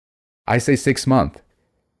I say 6 months.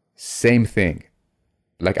 Same thing.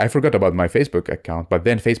 Like I forgot about my Facebook account, but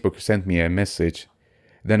then Facebook sent me a message.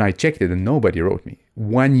 Then I checked it and nobody wrote me.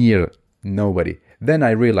 1 year, nobody. Then I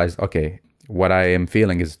realized, okay, what I am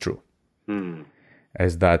feeling is true.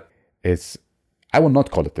 Is that it's, I will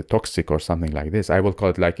not call it a toxic or something like this. I will call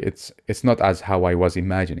it like it's not as how I was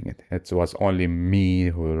imagining it. It was only me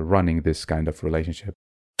who running this kind of relationship.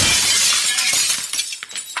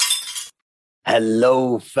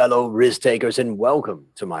 Hello, fellow risk takers, and welcome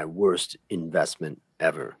to my worst investment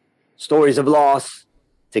ever. Stories of loss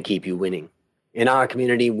to keep you winning. In our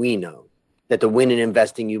community, we know that to win in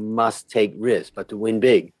investing, you must take risk, but to win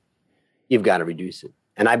big, you've got to reduce it.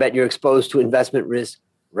 And I bet you're exposed to investment risk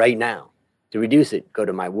right now. To reduce it, go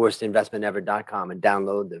to myworstinvestmentever.com and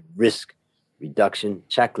download the risk reduction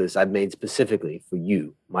checklist I've made specifically for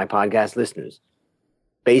you, my podcast listeners,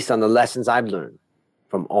 based on the lessons I've learned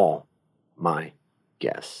from all my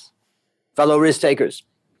guests. Fellow risk takers,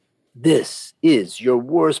 this is your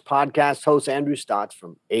worst podcast host, Andrew Stotz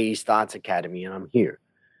from A Stotz Academy, and I'm here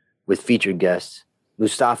with featured guest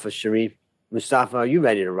Mustafa Sharif. Mustafa, are you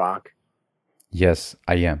ready to rock? Yes,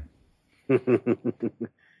 I am.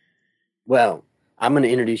 Well, I'm going to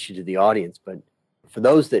introduce you to the audience, but for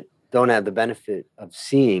those that don't have the benefit of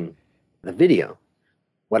seeing the video,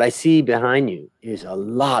 what I see behind you is a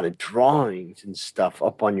lot of drawings and stuff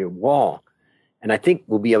up on your wall. And I think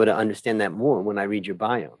we'll be able to understand that more when I read your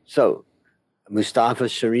bio. So, Mustafa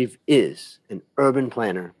Sharif is an urban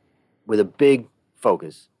planner with a big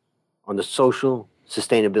focus on the social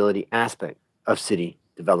sustainability aspect of city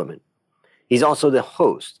development. He's also the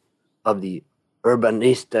host of the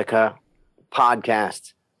Urbanistica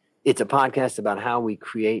podcast. It's a podcast about how we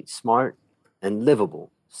create smart and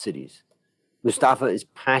livable cities. Mustafa is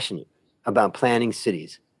passionate about planning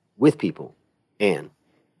cities with people and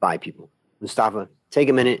by people. Mustafa, take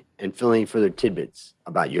a minute and fill in further tidbits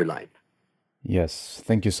about your life. Yes,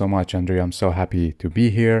 thank you so much, Andrew. I'm so happy to be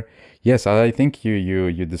here. Yes, I think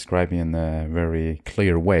you describe me in a very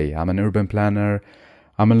clear way. I'm an urban planner.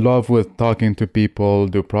 I'm in love with talking to people,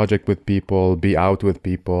 do project with people, be out with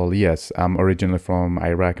people. Yes, I'm originally from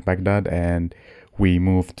Iraq, Baghdad, and we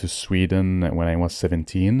moved to Sweden when I was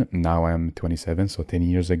 17. Now I'm 27, so 10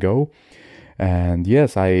 years ago. And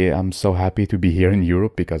yes, I am so happy to be here in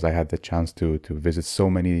Europe because I had the chance to visit so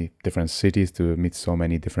many different cities, to meet so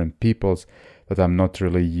many different peoples that I'm not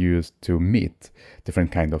really used to meet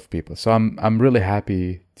different kind of people. So I'm really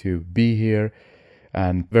happy to be here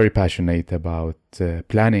and very passionate about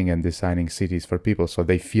planning and designing cities for people so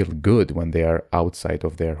they feel good when they are outside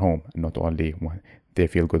of their home, not only when they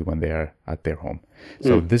feel good when they are at their home.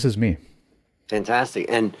 So this is me. Fantastic.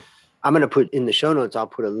 And I'm going to put in the show notes, I'll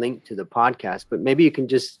put a link to the podcast, but maybe you can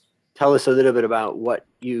just tell us a little bit about what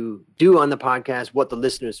you do on the podcast, what the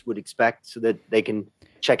listeners would expect so that they can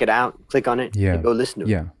check it out, click on it, and go listen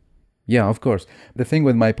to it. Yeah, of course. The thing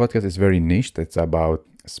with my podcast is very niche. It's about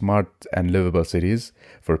smart and livable cities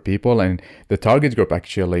for people. And the target group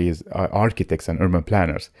actually is architects and urban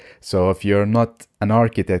planners. So if you're not an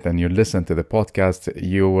architect and you listen to the podcast,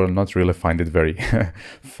 you will not really find it very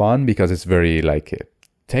fun because it's very like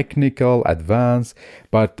technical, advanced.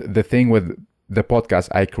 But the thing with the podcast,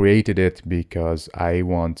 I created it because I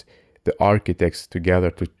want the architects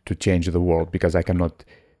together to change the world because I cannot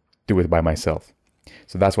do it by myself.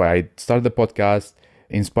 So that's why I started the podcast,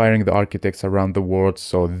 inspiring the architects around the world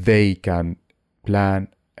so they can plan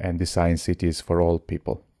and design cities for all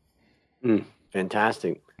people.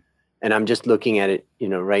 Fantastic. And I'm just looking at it,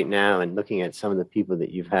 right now and looking at some of the people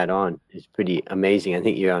that you've had on. It's pretty amazing. I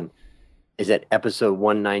think you're on, is that episode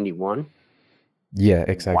 191? Yeah,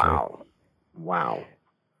 exactly. Wow.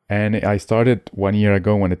 And I started 1 year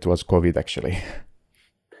ago when it was COVID, actually.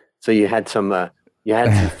 So you had some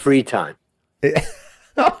free time.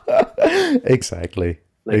 Exactly.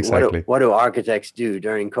 Exactly. What do architects do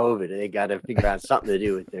during COVID? They got to figure out something to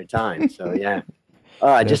do with their time. So yeah.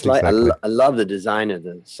 I just like exactly. I love the design of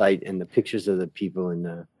the site and the pictures of the people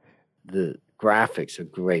and the graphics are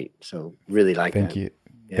great. So really like that. Thank you.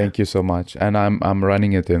 Yeah. Thank you so much. And I'm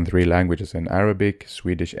running it in 3 languages, in Arabic,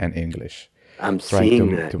 Swedish, and English. I'm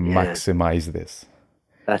trying to maximize this.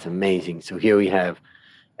 That's amazing. So here we have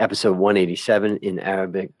episode 187 in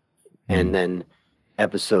Arabic, and then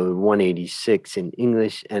episode 186 in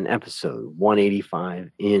English, and episode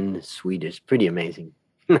 185 in Swedish. Pretty amazing.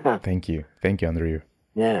 Thank you, Andrew.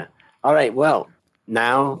 Yeah. All right. Well,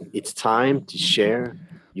 now it's time to share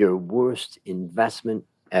your worst investment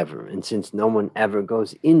ever. And since no one ever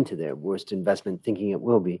goes into their worst investment thinking it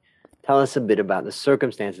will be, tell us a bit about the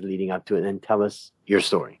circumstances leading up to it, and then tell us your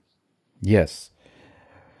story. Yes.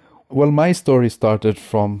 Well, my story started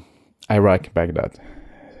from Iraq, Baghdad.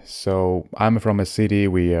 So I'm from a city.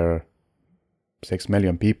 We are 6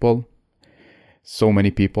 million people. So many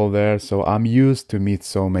people there. So I'm used to meet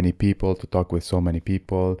so many people, to talk with so many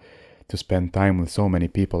people, to spend time with so many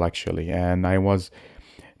people actually. And I was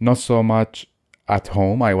not so much at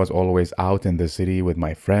home. I was always out in the city with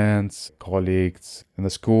my friends, colleagues in the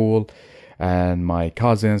school, and my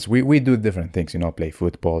cousins. We do different things, play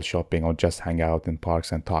football, shopping, or just hang out in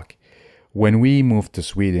parks and talk. When we moved to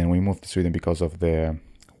Sweden because of the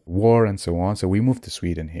war and so on. So we moved to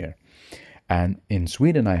Sweden here. And in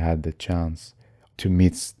Sweden, I had the chance to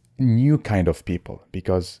meet new kind of people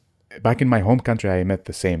because back in my home country, I met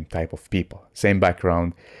the same type of people, same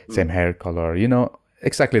background, same hair color,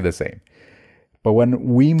 exactly the same. But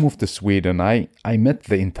when we moved to Sweden, I met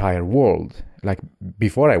the entire world. Like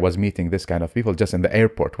before I was meeting this kind of people just in the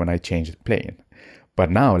airport when I changed plane. But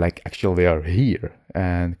now, like actually they are here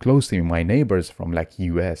and close to me, my neighbors from like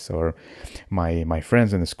US or my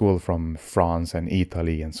friends in the school from France and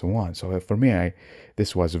Italy and so on. So for me,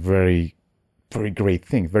 this was a very, very great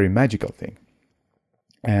thing, very magical thing.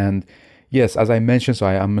 And yes, as I mentioned, so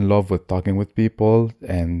I am in love with talking with people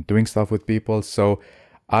and doing stuff with people. So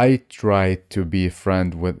I try to be a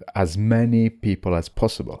friend with as many people as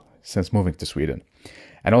possible since moving to Sweden.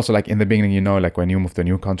 And also like in the beginning, like when you move to a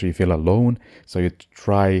new country, you feel alone. So you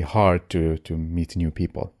try hard to meet new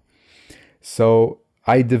people. So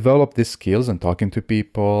I developed these skills and talking to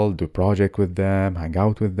people, do project with them, hang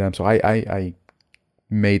out with them. So I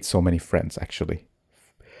made so many friends actually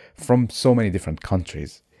from so many different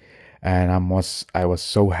countries. And I was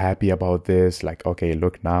so happy about this. Like, okay,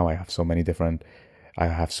 look, now I have so many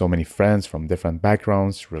friends from different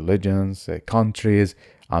backgrounds, religions, countries.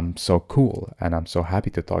 I'm so cool and I'm so happy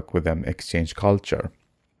to talk with them, exchange culture.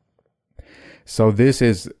 So this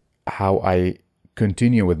is how I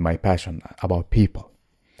continue with my passion about people.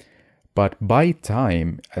 But by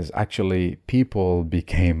time, as actually people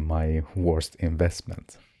became my worst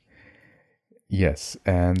investment. Yes,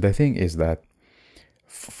 and the thing is that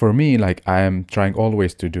for me, like I am trying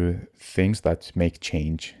always to do things that make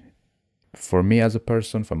change for me as a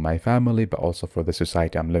person, for my family, but also for the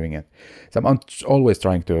society I'm living in. So I'm always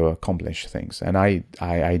trying to accomplish things, and I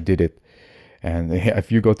did it. And if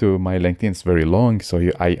you go to my LinkedIn, it's very long, so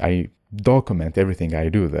I document everything I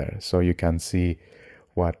do there, so you can see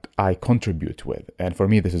what I contribute with. And for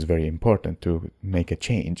me, this is very important to make a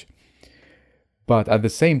change. But at the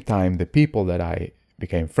same time, the people that I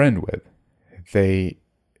became friend with,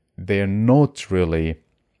 they're not really,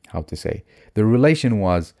 how to say, the relation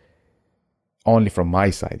was only from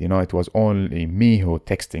my side. It was only me who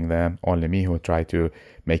texting them, only me who tried to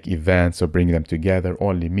make events or bring them together,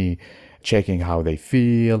 only me checking how they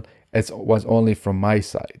feel. It was only from my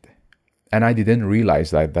side. And I didn't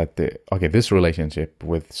realize that this relationship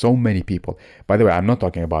with so many people, by the way, I'm not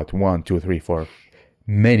talking about 1, 2, 3, 4,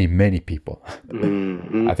 many people.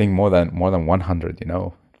 Mm-hmm. I think more than 100,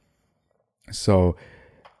 So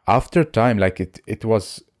after time, like it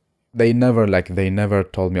was, they never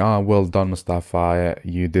told me, well done, Mustafa,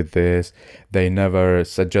 you did this. They never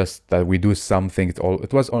suggest that we do something.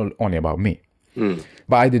 It was only about me.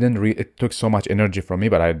 But I didn't it took so much energy from me,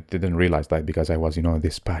 but I didn't realize that because I was,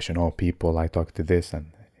 this passion, people, I talked to this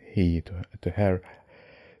and he to her.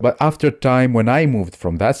 But after time, when I moved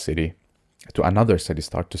from that city to another city,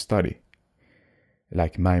 start to study,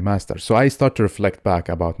 like my master. So I start to reflect back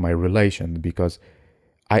about my relation because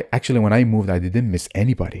when I moved, I didn't miss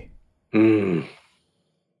anybody. And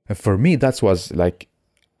for me, that was like,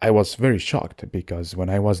 I was very shocked because when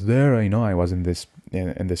I was there, I was in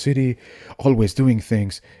the city, always doing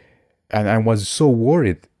things. And I was so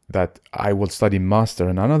worried that I will study master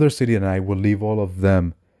in another city and I will leave all of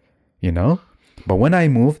them, But when I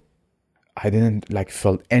moved, I didn't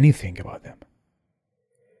felt anything about them.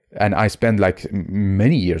 And I spent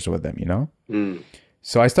many years with them,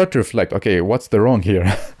 So I start to reflect, okay, what's the wrong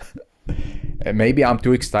here? Maybe I'm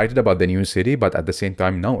too excited about the new city, but at the same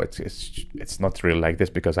time, no, it's not really like this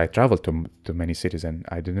because I traveled to many cities and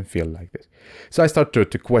I didn't feel like this. So I start to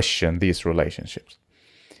question these relationships,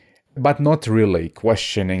 but not really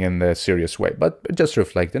questioning in the serious way, but just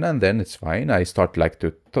reflecting, and then it's fine. I start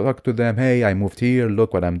to talk to them. Hey, I moved here.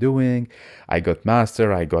 Look what I'm doing. I got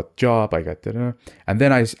master. I got job. I got and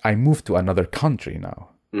then I moved to another country now,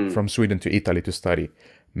 from Sweden to Italy to study.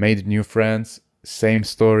 Made new friends. Same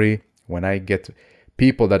story. When I get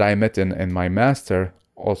people that I met in my master,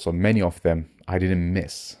 also many of them I didn't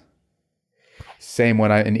miss. Same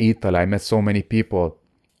when in Italy, I met so many people.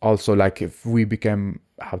 Also, if we became,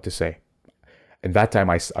 how to say, at that time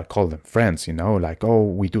I call them friends,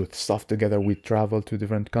 we do stuff together, we travel to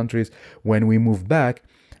different countries. When we moved back,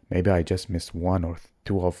 maybe I just missed one or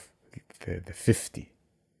two of the 50.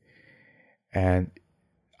 And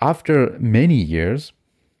after many years,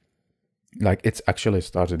 like it's actually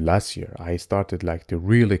started last year, I started like to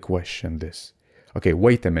really question this. Okay,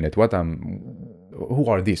 wait a minute, who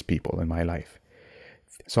are these people in my life?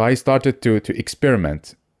 So I started to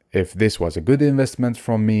experiment if this was a good investment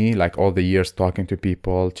from me, like all the years talking to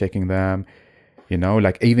people, checking them,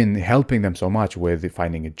 like even helping them so much with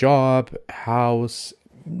finding a job, house,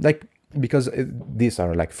 like, because these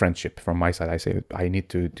are like friendship from my side. I say I need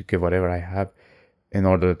to give whatever I have in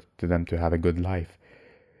order to them to have a good life.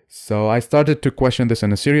 So I started to question this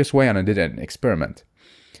in a serious way, and I did an experiment.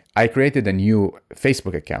 I created a new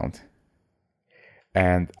Facebook account,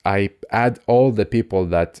 and I add all the people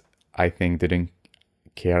that I think didn't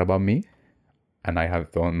care about me, and I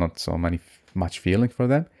have not so much feeling for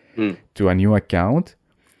them, to a new account.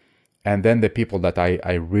 And then the people that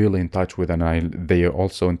I really in touch with, and they are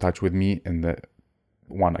also in touch with me in the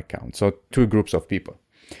one account. So two groups of people.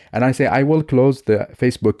 And I say I will close the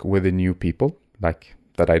Facebook with the new people, like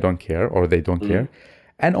that I don't care or they don't care,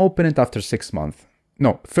 and open it after 6 months.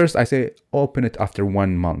 No, first I say open it after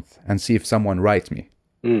 1 month and see if someone writes me.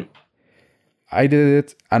 I did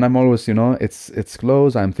it, and I'm always, it's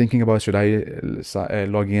closed. I'm thinking about should I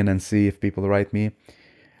log in and see if people write me.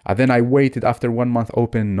 And then I waited after 1 month,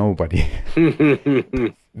 open, nobody.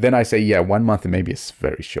 Then I say, yeah, 1 month maybe is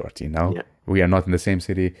very short, Yeah. We are not in the same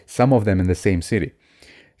city. Some of them in the same city.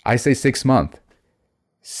 I say 6 months,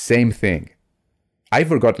 same thing. I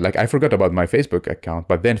forgot about my Facebook account,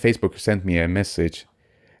 but then Facebook sent me a message.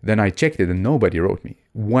 Then I checked it and nobody wrote me.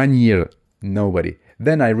 1 year, nobody.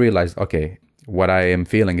 Then I realized, okay, what I am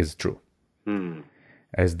feeling is true.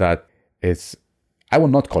 Is that I will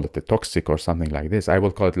not call it a toxic or something like this. I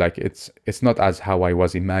will call it like it's not as how I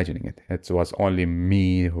was imagining it. It was only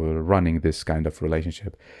me who running this kind of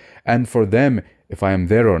relationship. And for them, if I am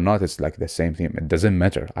there or not, it's like the same thing. It doesn't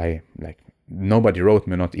matter. Nobody wrote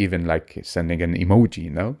me, not even like sending an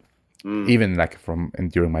emoji, even like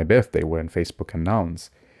during my birthday when Facebook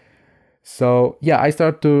announced. So yeah, I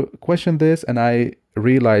start to question this, and I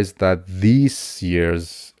realized that these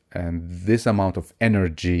years and this amount of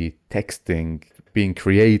energy, texting, being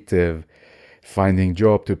creative, finding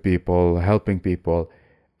job to people, helping people,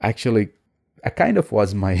 actually, I kind of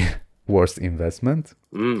was my worst investment.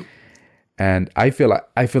 And I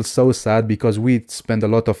feel so sad because we spend a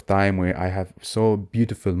lot of time where I have so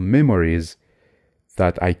beautiful memories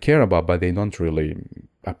that I care about, but they don't really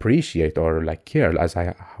appreciate or like care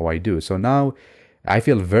how I do. So now I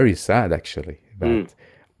feel very sad actually that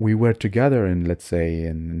we were together in, let's say,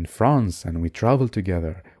 in France, and we traveled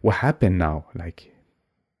together. What happened now? Like,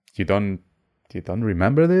 you don't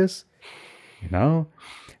remember this,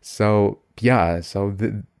 So yeah,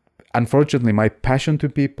 unfortunately, my passion to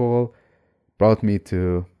people brought me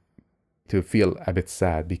to feel a bit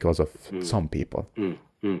sad because of some people.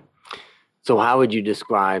 So how would you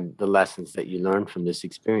describe the lessons that you learned from this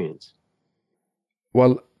experience?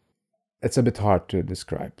 Well, it's a bit hard to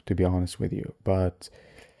describe, to be honest with you, but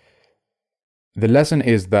the lesson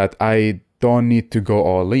is that I don't need to go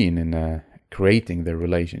all in creating the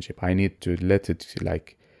relationship. I need to let it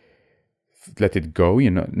go,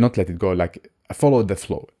 not let it go, like follow the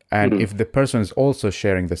flow. And if the person is also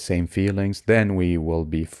sharing the same feelings, then we will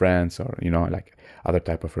be friends or, like other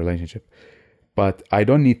type of relationship. But I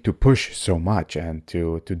don't need to push so much and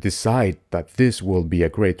to decide that this will be a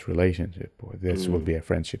great relationship or this will be a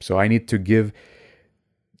friendship. So I need to give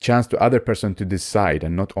chance to other person to decide,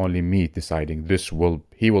 and not only me deciding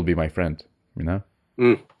he will be my friend,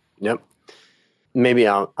 Yep. Maybe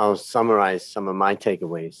I'll summarize some of my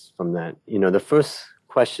takeaways from that. The first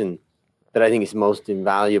question that I think is most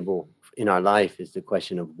invaluable in our life is the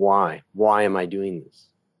question of why. Why am I doing this?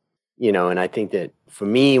 And I think that for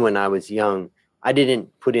me, when I was young, I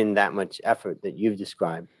didn't put in that much effort that you've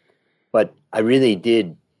described, but I really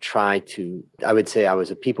did try to, I would say I was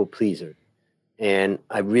a people pleaser. And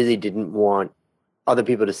I really didn't want other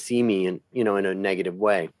people to see me in a negative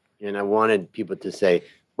way. And I wanted people to say,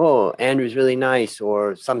 oh, Andrew's really nice,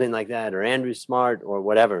 or something like that, or Andrew's smart, or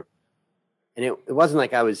whatever. And it wasn't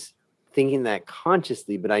like I was thinking that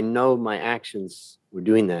consciously, but I know my actions were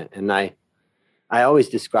doing that. And I always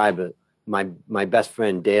describe it. My best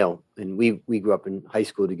friend, Dale, and we grew up in high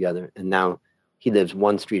school together, and now he lives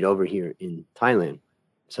one street over here in Thailand.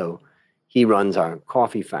 So he runs our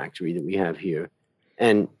coffee factory that we have here,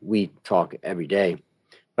 and we talk every day.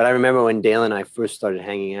 But I remember when Dale and I first started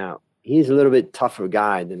hanging out, he's a little bit tougher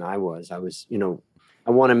guy than I was. I was,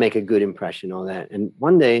 I want to make a good impression, all that. And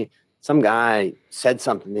one day, some guy said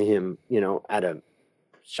something to him, at a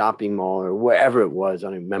shopping mall or wherever it was, I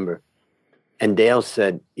don't remember. And Dale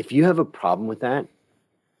said, if you have a problem with that,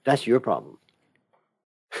 that's your problem.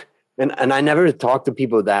 And I never talked to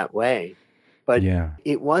people that way, but Yeah.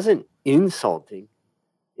 it wasn't insulting.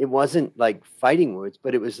 It wasn't like fighting words,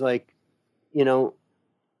 but it was like, you know,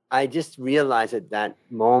 I just realized at that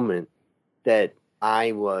moment that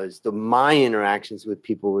my interactions with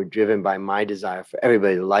people were driven by my desire for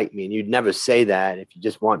everybody to like me. And you'd never say that if you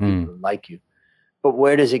just want people to like you. But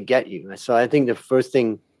where does it get you? So I think the first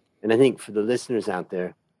thing, and I think for the listeners out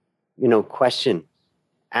there,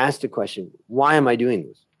 ask the question, why am I doing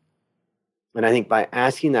this? And I think by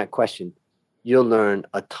asking that question, you'll learn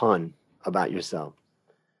a ton about yourself.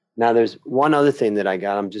 Now, there's one other thing that I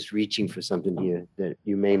got. I'm just reaching for something here that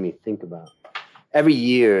you made me think about. Every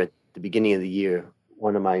year at the beginning of the year,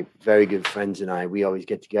 one of my very good friends and I, we always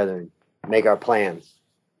get together and make our plans.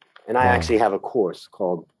 And I actually have a course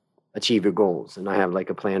called Achieve Your Goals. And I have like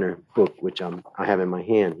a planner book, which I have in my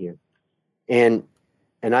hand here. And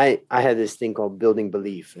I had this thing called Building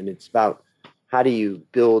Belief. And it's about how do you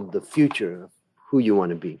build the future of who you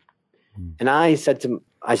want to be. And I said to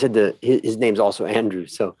his name's also Andrew.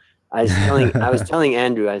 So I was telling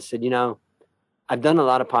Andrew, I said, I've done a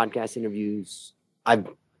lot of podcast interviews. I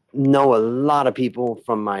know a lot of people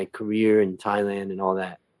from my career in Thailand and all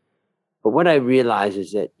that. But what I realized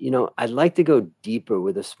is that, I'd like to go deeper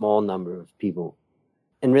with a small number of people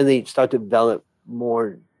and really start to develop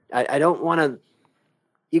more. I don't want to,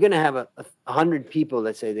 you're going to have 100 people,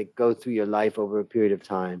 let's say, that go through your life over a period of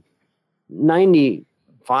time.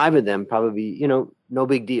 95 of them probably, no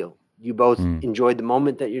big deal. You both enjoyed the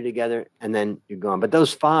moment that you're together and then you're gone. But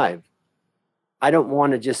those 5, I don't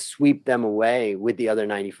want to just sweep them away with the other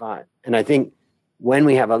 95. And I think when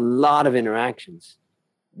we have a lot of interactions,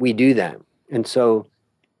 we do that. And so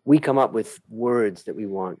we come up with words that we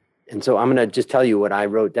want. And so I'm going to just tell you what I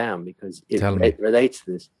wrote down because it relates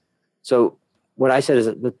to this. So what I said is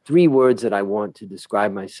that the 3 words that I want to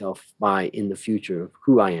describe myself by in the future of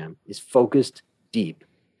who I am is focused, deep,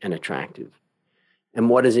 and attractive. And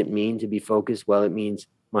what does it mean to be focused? Well, it means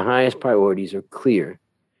my highest priorities are clear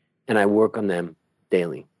and I work on them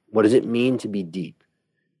daily. What does it mean to be deep?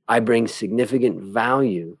 I bring significant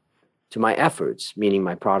value to my efforts, meaning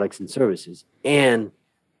my products and services, and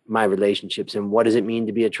my relationships. And what does it mean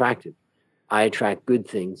to be attractive? I attract good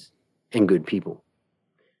things and good people.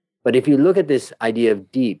 But if you look at this idea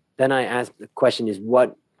of deep, then I ask the question is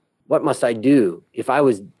what must I do? If I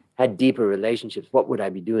had deeper relationships, what would I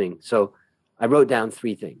be doing? So I wrote down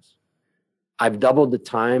 3 things. I've doubled the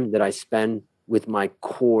time that I spend with my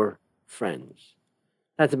core friends.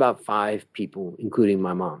 That's about 5 people, including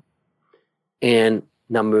my mom. And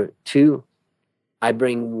number 2, I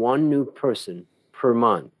bring 1 new person per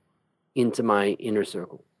month into my inner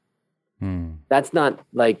circle. That's not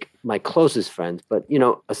like my closest friends, but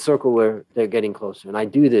a circle where they're getting closer. And I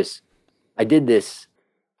did this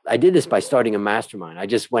by starting a mastermind. I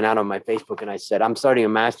just went out on my Facebook and I said, I'm starting a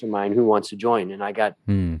mastermind. Who wants to join? And I got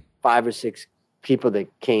 5 or 6 people that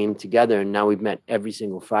came together. And now we've met every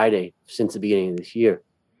single Friday since the beginning of this year.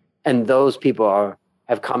 And those people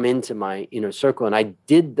have come into my inner circle. And I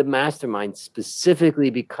did the mastermind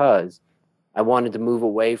specifically because I wanted to move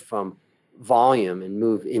away from volume and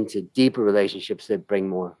move into deeper relationships that bring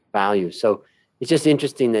more value. So it's just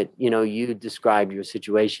interesting that, you described your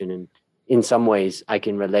situation, and in some ways I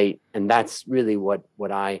can relate. And that's really what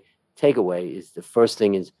I take away is the first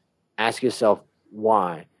thing is ask yourself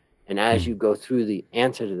why. And as you go through the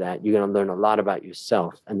answer to that, you're going to learn a lot about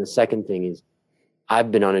yourself. And the second thing is I've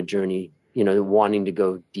been on a journey, wanting to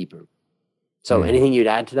go deeper. So anything you'd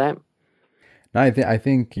add to that? No, I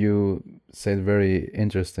think you said very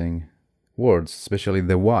interesting words, especially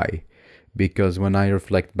the why, because when I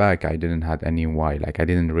reflect back, I didn't have any why. Like I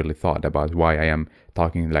didn't really thought about why I am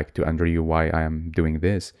talking like to Andrew, why I am doing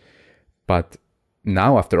this. But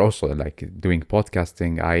now after also like doing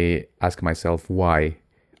podcasting, I ask myself why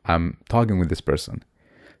I'm talking with this person.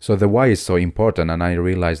 So the why is so important, and I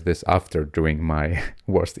realized this after doing my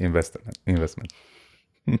worst investment.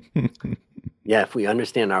 Yeah, if we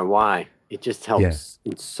understand our why, it just helps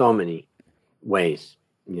in so many ways,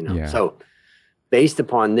 So based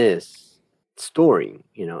upon this story,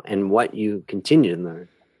 and what you continue to learn,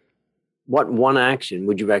 what one action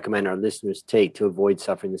would you recommend our listeners take to avoid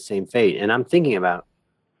suffering the same fate? And I'm thinking about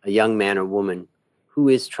a young man or woman who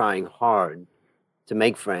is trying hard to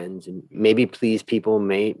make friends and maybe please people,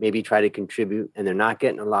 maybe try to contribute, and they're not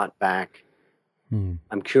getting a lot back.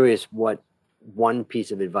 I'm curious what one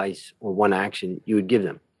piece of advice or one action you would give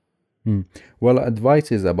them. Well,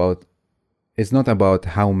 advice is it's not about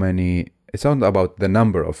the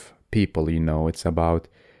number of people you know. It's about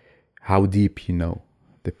how deep you know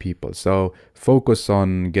the people. So focus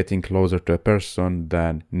on getting closer to a person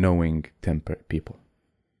than knowing 10 people.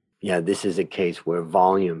 Yeah, this is a case where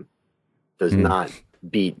volume does not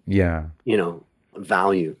beat,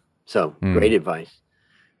 value. So great advice.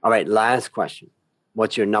 All right, last question.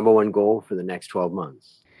 What's your number one goal for the next 12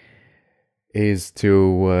 months? Is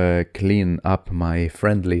to clean up my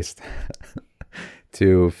friend list.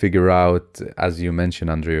 To figure out, as you mentioned,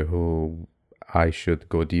 Andrew, who I should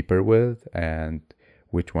go deeper with and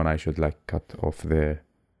which one I should like cut off the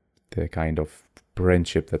kind of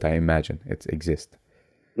friendship that I imagine it exists.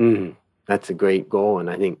 That's a great goal. And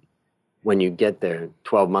I think when you get there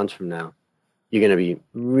 12 months from now, you're going to be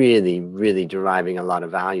really, really deriving a lot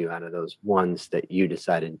of value out of those ones that you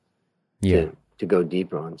decided to go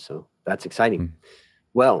deeper on. So that's exciting.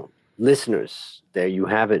 Well, listeners, there you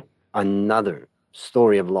have it. Another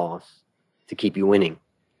story of loss to keep you winning.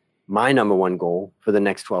 My number one goal for the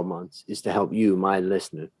next 12 months is to help you, my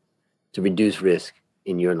listener, to reduce risk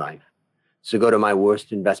in your life. So go to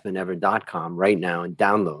myworstinvestmentever.com right now and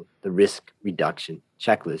download the risk reduction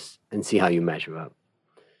checklist and see how you measure up.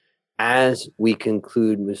 As we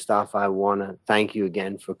conclude, Mustafa, I want to thank you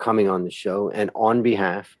again for coming on the show. And on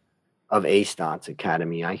behalf of A-Stotz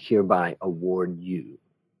Academy, I hereby award you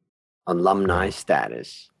alumni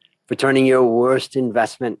status for turning your worst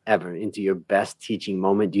investment ever into your best teaching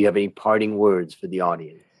moment. Do you have any parting words for the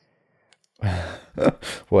audience?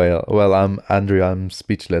 Well, I'm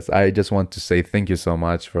speechless. I just want to say thank you so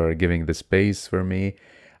much for giving the space for me.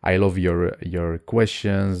 I love your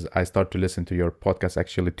questions. I started to listen to your podcast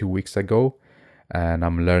actually 2 weeks ago, and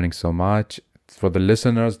I'm learning so much. For the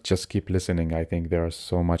listeners, just keep listening. I think there are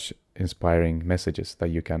so much inspiring messages that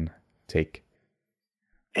you can take.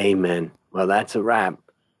 Amen. Well, that's a wrap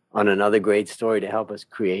on another great story to help us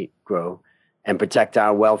create, grow, and protect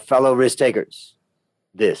our wealth. Fellow risk takers,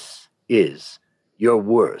 this is your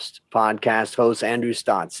worst podcast host, Andrew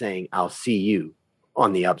Stotz, saying, I'll see you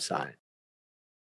on the upside.